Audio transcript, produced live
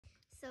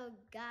So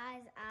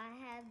guys, I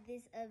have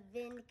this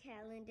event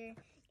calendar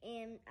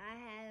and I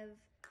have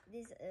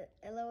this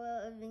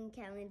LOL event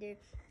calendar,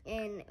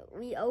 and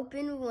we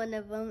opened one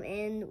of them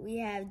and we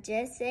have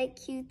Jet Set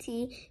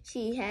QT.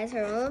 She has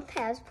her own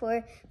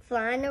passport,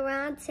 flying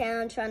around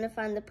town trying to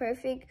find the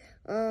perfect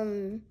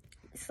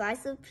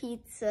slice of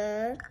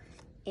pizza,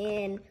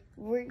 and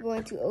we're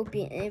going to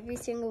open every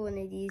single one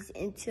of these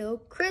until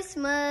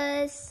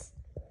Christmas.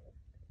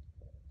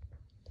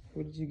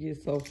 What did you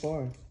get so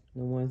far?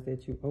 The ones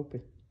that you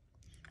opened?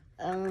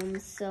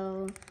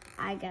 So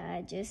I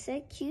got just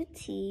a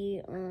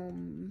QT,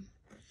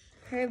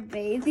 her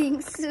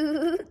bathing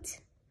suit.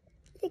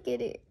 Look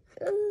at it.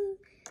 Ooh.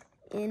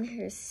 In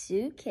her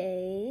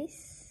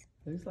suitcase.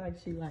 Looks like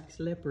she likes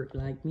leopard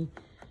like me.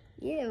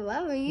 Yeah,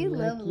 why would you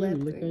love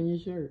leopard? Look on your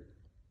shirt.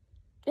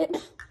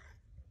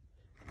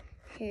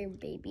 Her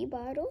baby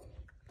bottle.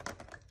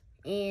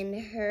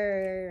 And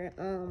her,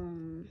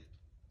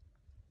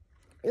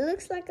 it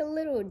looks like a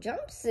little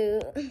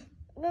jumpsuit.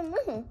 I don't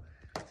know.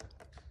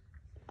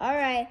 All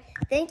right.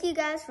 Thank you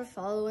guys for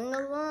following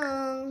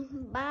along.